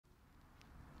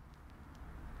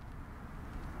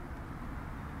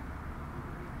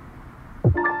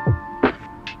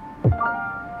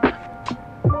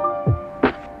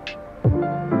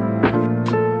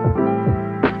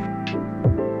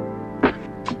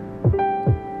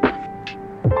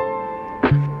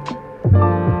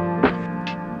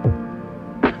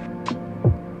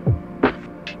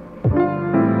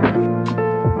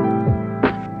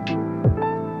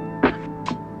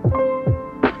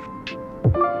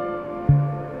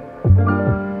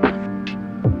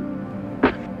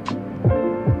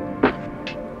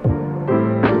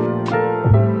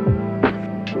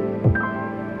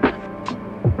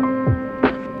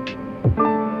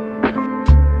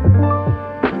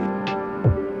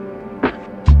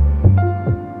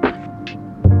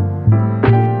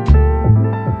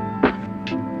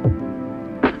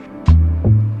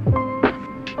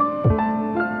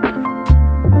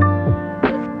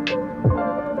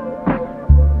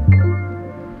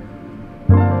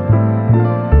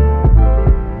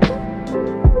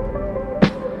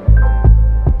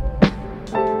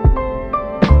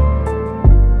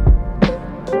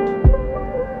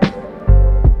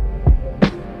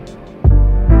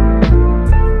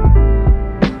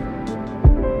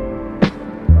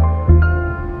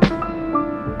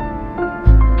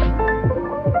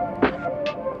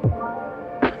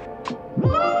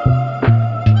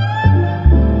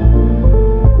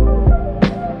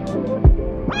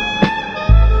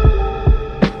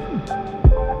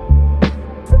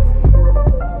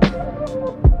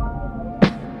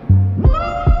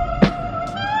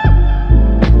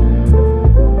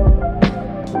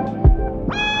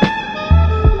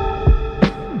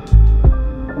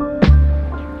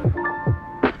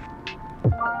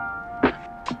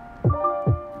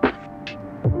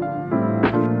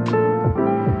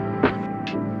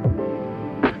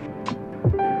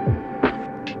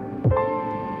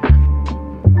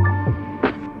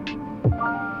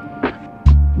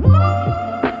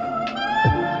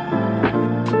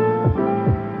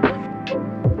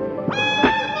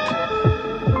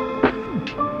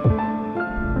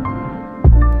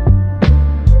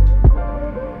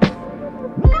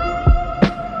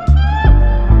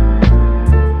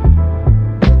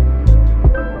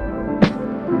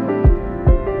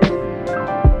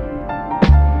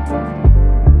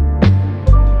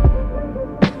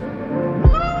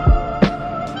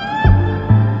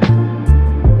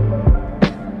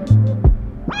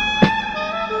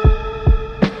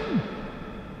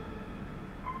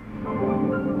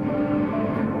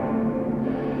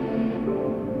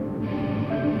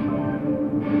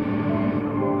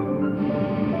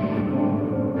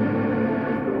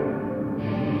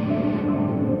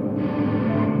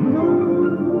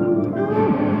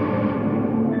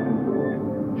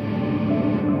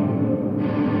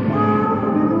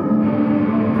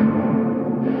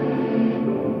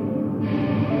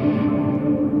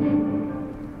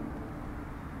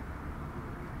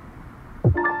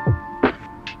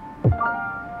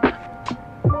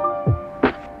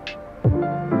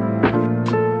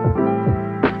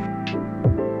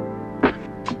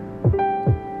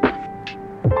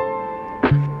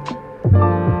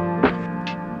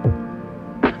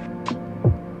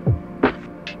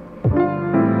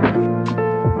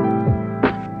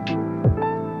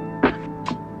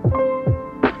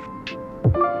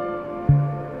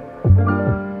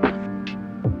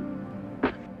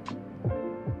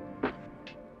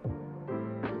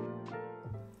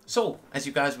as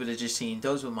you guys would have just seen,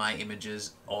 those were my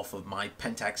images off of my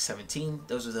Pentax 17.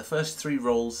 Those were the first 3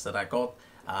 rolls that I got.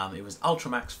 It was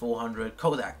Ultramax 400,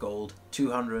 Kodak Gold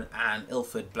 200 and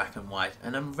Ilford Black and White,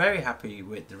 and I'm very happy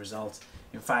with the results.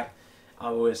 In fact,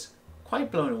 I was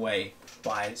quite blown away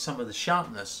by some of the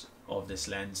sharpness of this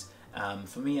lens.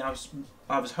 For me,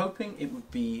 I was hoping it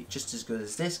would be just as good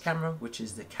as this camera, which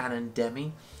is the Canon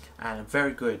Demi, and a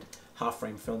very good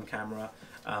half-frame film camera.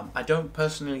 I don't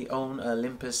personally own a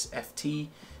Olympus FT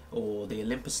or the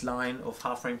Olympus line of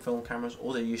half-frame film cameras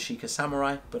or the Yashica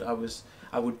Samurai, but I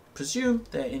would presume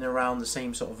they're in around the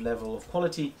same sort of level of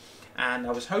quality, and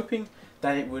I was hoping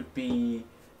that it would be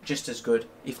just as good,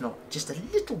 if not just a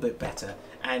little bit better,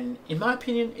 and in my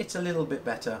opinion it's a little bit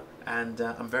better, and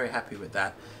I'm very happy with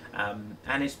that.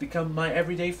 And it's become my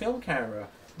everyday film camera.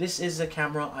 This is a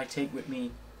camera I take with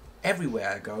me everywhere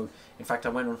I go. In fact, I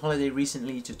went on holiday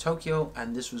recently to Tokyo,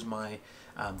 and this was my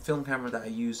film camera that I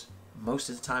use most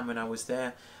of the time when I was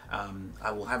there.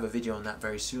 I will have a video on that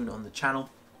very soon on the channel.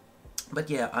 But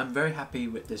yeah, I'm very happy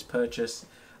with this purchase.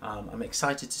 I'm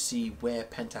excited to see where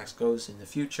Pentax goes in the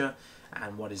future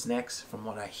and what is next. From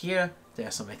what I hear, there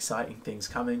are some exciting things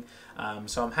coming.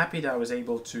 So I'm happy that I was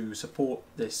able to support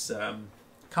this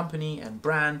company and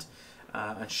brand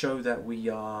and show that we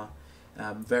are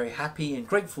very happy and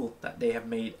grateful that they have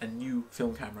made a new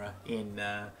film camera in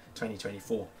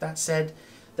 2024. That said,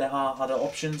 there are other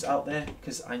options out there,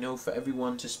 because I know for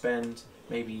everyone to spend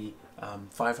maybe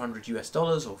 $500 US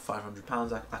or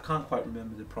 £500, I can't quite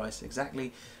remember the price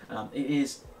exactly, it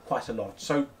is quite a lot.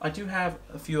 So I do have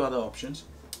a few other options.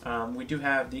 We do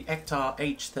have the Ektar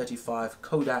H35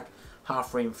 Kodak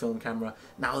half-frame film camera.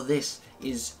 Now this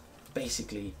is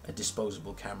basically a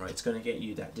disposable camera. It's going to get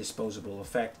you that disposable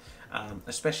effect,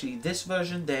 especially this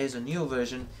version. There is a newer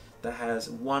version that has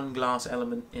one glass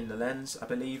element in the lens, I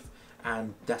believe,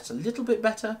 and that's a little bit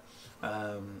better.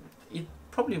 It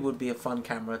probably would be a fun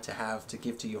camera to have to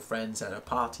give to your friends at a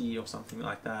party or something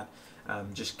like that,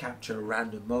 just capture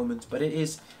random moments, but it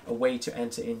is a way to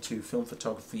enter into film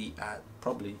photography at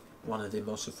probably one of the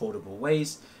most affordable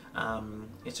ways.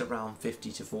 It's around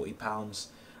 50 to 40 pounds.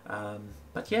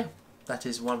 But yeah, that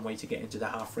is one way to get into the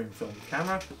half-frame film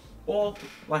camera. Or,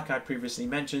 like I previously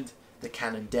mentioned, the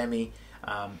Canon Demi.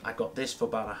 I got this for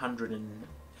about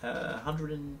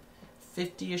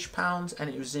 150-ish pounds, and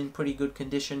it was in pretty good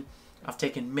condition. I've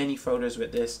taken many photos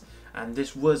with this, and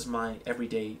this was my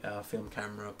everyday film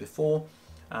camera before.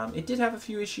 It did have a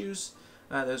few issues.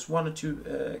 There's 1 or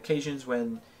 2 occasions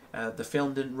when the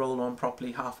film didn't roll on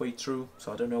properly halfway through,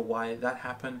 so I don't know why that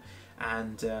happened.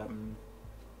 And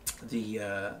the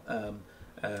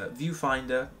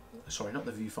viewfinder, sorry, not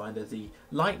the viewfinder, the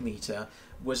light meter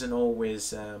wasn't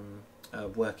always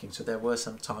working. So there were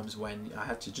some times when I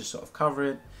had to just sort of cover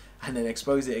it and then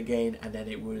expose it again, and then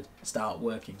it would start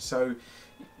working. So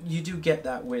you do get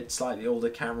that with slightly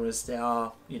older cameras. There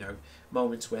are, you know,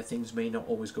 moments where things may not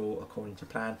always go according to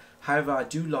plan. However, I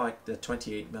do like the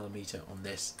 28mm on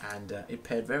this, and it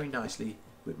paired very nicely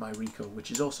with my Ricoh,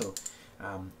 which is also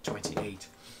 28.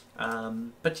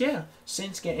 But yeah,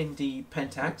 since getting the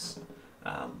Pentax,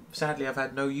 sadly I've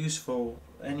had no use for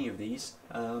any of these,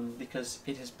 because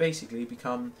it has basically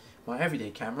become my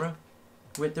everyday camera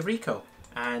with the Ricoh.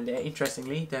 And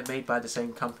interestingly, they're made by the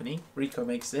same company. Ricoh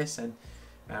makes this, and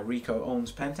Ricoh owns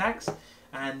Pentax.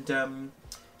 And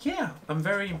yeah, I'm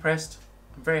very impressed.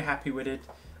 I'm very happy with it.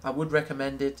 I would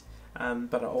recommend it,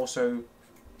 but I also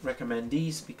recommend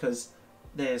these because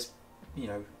there's, you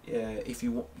know, if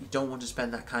you don't want to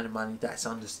spend that kind of money, that's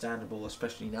understandable,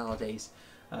 especially nowadays.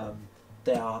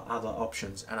 There are other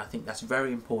options, and I think that's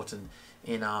very important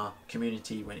in our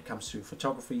community when it comes to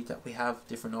photography, that we have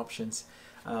different options,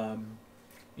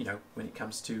 you know, when it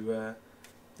comes to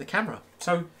the camera.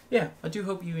 So yeah, I do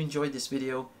hope you enjoyed this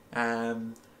video,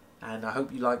 and I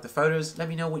hope you like the photos. Let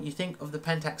me know what you think of the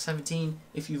Pentax 17,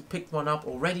 if you've picked one up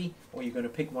already or you're going to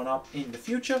pick one up in the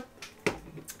future.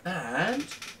 And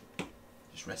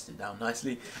just rest it down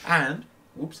nicely, and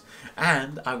oops,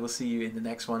 and I will see you in the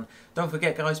next one. Don't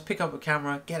forget, guys, pick up a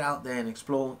camera, get out there and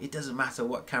explore. It doesn't matter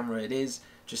what camera it is,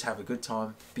 just have a good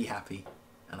time, be happy,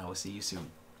 and I will see you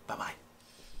soon. Bye bye.